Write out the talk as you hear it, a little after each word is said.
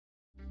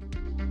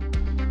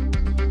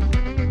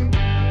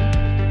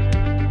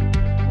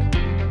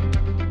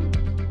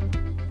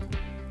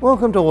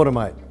Welcome to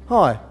AutoMate.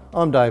 Hi,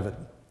 I'm David.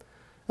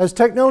 As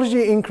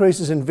technology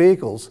increases in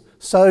vehicles,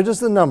 so does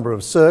the number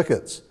of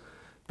circuits.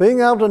 Being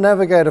able to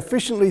navigate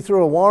efficiently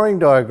through a wiring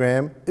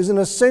diagram is an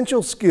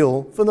essential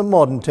skill for the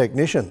modern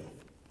technician.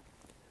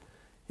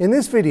 In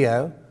this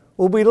video,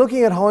 we'll be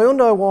looking at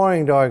Hyundai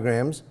wiring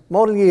diagrams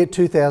model year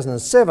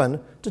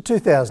 2007 to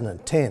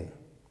 2010.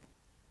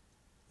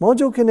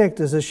 Module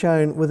connectors are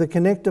shown with a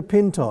connector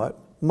pin type,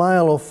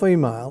 male or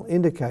female,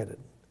 indicated.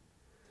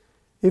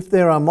 If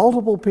there are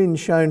multiple pins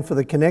shown for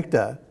the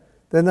connector,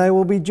 then they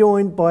will be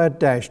joined by a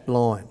dashed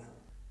line.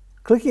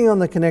 Clicking on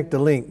the connector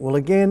link will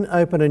again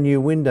open a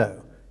new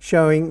window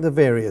showing the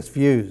various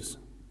views.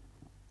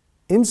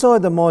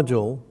 Inside the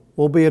module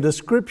will be a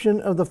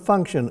description of the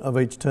function of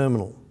each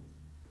terminal.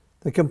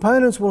 The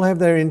components will have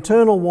their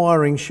internal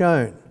wiring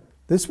shown.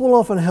 This will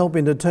often help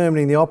in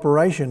determining the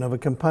operation of a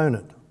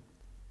component.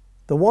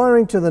 The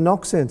wiring to the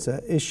knock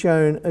sensor is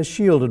shown as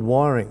shielded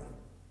wiring.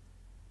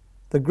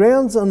 The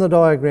grounds on the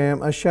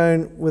diagram are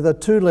shown with a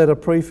two-letter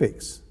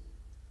prefix.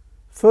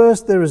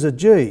 First there is a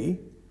G,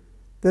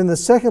 then the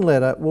second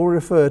letter will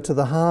refer to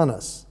the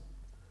harness.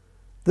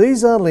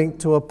 These are linked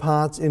to a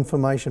parts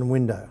information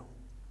window.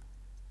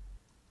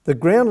 The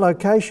ground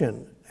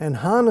location and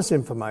harness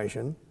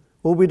information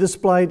will be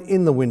displayed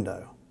in the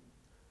window.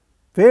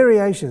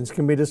 Variations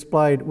can be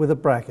displayed with a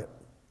bracket.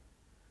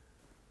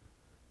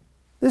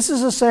 This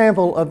is a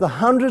sample of the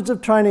hundreds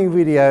of training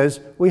videos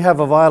we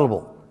have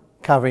available,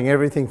 covering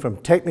everything from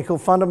technical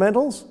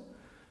fundamentals,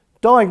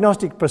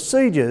 diagnostic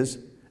procedures,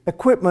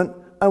 equipment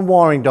and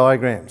wiring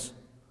diagrams.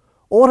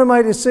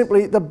 AutoMate is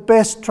simply the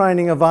best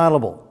training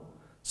available,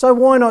 so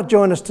why not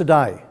join us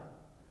today?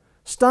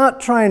 Start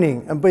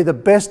training and be the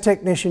best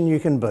technician you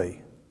can be.